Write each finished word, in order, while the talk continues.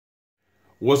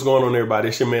What's going on, everybody?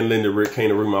 It's your man, Linda Rick,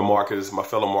 Kane, my marketers, my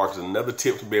fellow marketers. Another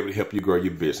tip to be able to help you grow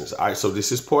your business. All right, so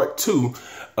this is part two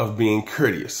of being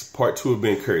courteous. Part two of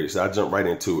being courteous. I'll jump right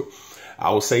into it. I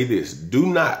will say this. Do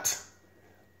not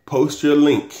post your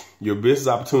link, your business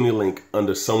opportunity link,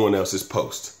 under someone else's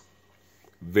post.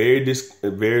 Very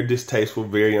distasteful,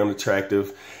 very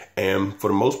unattractive. And for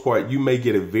the most part, you may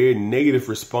get a very negative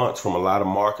response from a lot of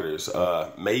marketers.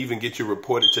 May even get you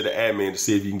reported to the admin to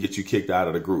see if you can get you kicked out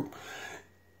of the group.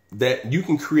 That you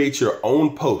can create your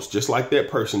own post just like that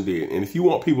person did. And if you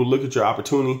want people to look at your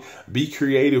opportunity, be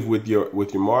creative with your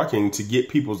marketing to get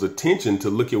people's attention to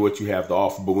look at what you have to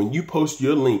offer. But when you post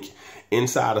your link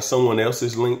inside of someone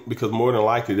else's link, because more than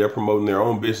likely they're promoting their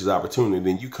own business opportunity,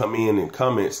 then you come in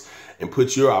comments and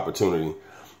put your opportunity,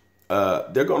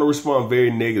 they're going to respond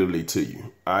very negatively to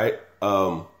you. All right.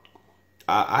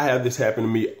 I have this happen to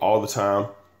me all the time.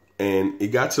 And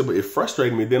it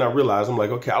frustrated me. Then I realized, I'm like,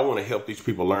 okay, I want to help these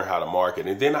people learn how to market.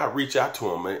 And then I reach out to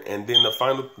them. And then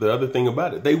the other thing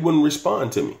about it, they wouldn't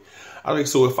respond to me. I was like,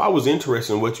 so if I was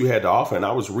interested in what you had to offer and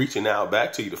I was reaching out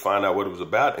back to you to find out what it was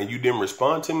about and you didn't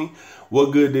respond to me,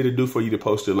 what good did it do for you to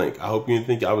post your link? I hope you didn't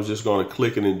think I was just going to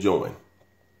click it and join.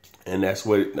 And that's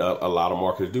what a lot of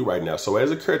marketers do right now. So as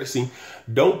a courtesy,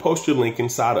 don't post your link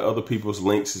inside of other people's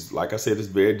links. Like I said, it's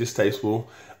very distasteful,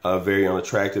 very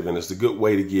unattractive, and it's a good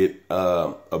way to get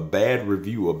a bad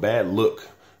review, a bad look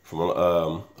from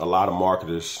a lot of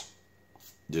marketers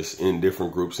just in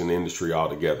different groups in the industry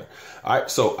altogether. All right,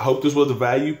 so I hope this was of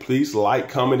value. Please like,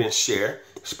 comment, and share,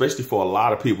 especially for a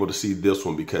lot of people to see this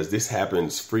one, because this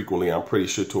happens frequently, I'm pretty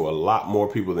sure, to a lot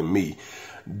more people than me.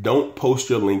 Don't post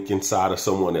your link inside of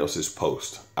someone else's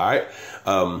post. All right.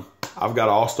 I've got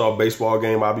an all-star baseball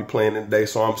game I'll be playing today,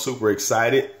 so I'm super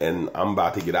excited, and I'm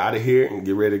about to get out of here and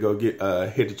get ready to go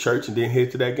hit the church and then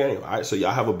head to that game. All right. So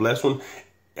y'all have a blessed one.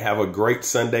 Have a great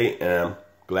Sunday, and I'm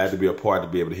glad to be a part to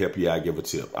be able to help you out, give a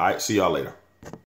tip. All right. See y'all later.